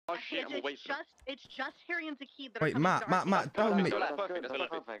shit and we'll wait for them. It's just Harry and Zakib that are Wait, coming Matt, tell me. That's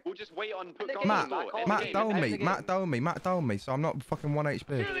perfect. We'll just wait on put guns Matt, on the door. Matt, tell me, so I'm not fucking 1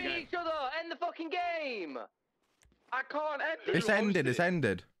 HP. Killing each other! End the fucking game! I can't end it. It's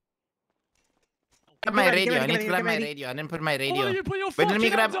ended. Grab my radio. I need to grab my radio. I didn't put my radio. Oh, you put your Wait, let me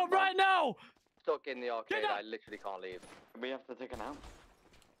fucking grab. hands up right now! Stuck in the arcade, I literally can't leave. We have to take an out.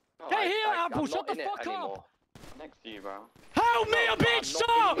 Hey here, Apple, shut the fuck up! Next to you, bro. Help me, a bitch,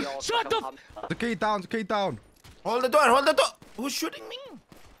 stop! Shut the The key down. Hold the door. Who's shooting me?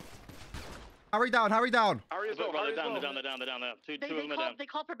 Harry down. Harry as well. They're down there. Two of them are down. They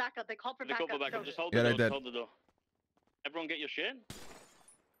called for backup. Just hold Yeah, the they door, did. just hold the door. Everyone get your shit?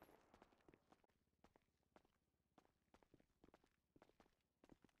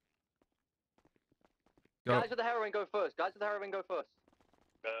 Go. Guys with the heroin go first.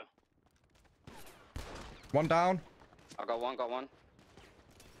 One down. I got one.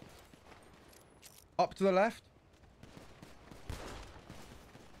 Up to the left.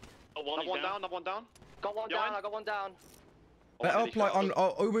 Another one down. Got one down, I got one down. They're up like on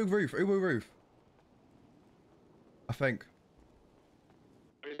Uwu roof. I think.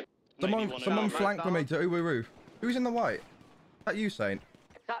 Someone flanked with me to Uwu roof. Who's in the white? Is that you, Saint?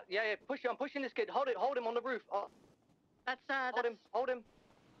 Yeah, push him. I'm pushing this kid. Hold him on the roof. Oh, That's hold him.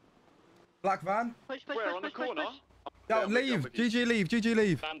 Black van. Push. Where, on the corner? Yo, leave. GG leave. Killed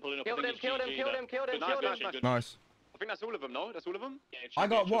him. Nice. I think that's all of them, no? That's all of them? I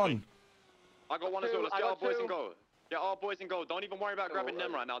got one. I got one as well. Let's get our boys and go. Get our boys and go. Don't even worry about grabbing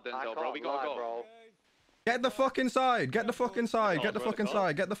them right now, Denzel, bro. We gotta go. Bro. Get the fucking side. Get the fucking side. With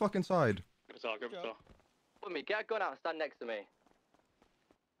me, get a gun out and stand next to me.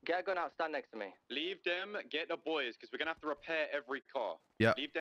 Leave them, get the boys, because we're gonna have to repair every car. Yeah. Leave them.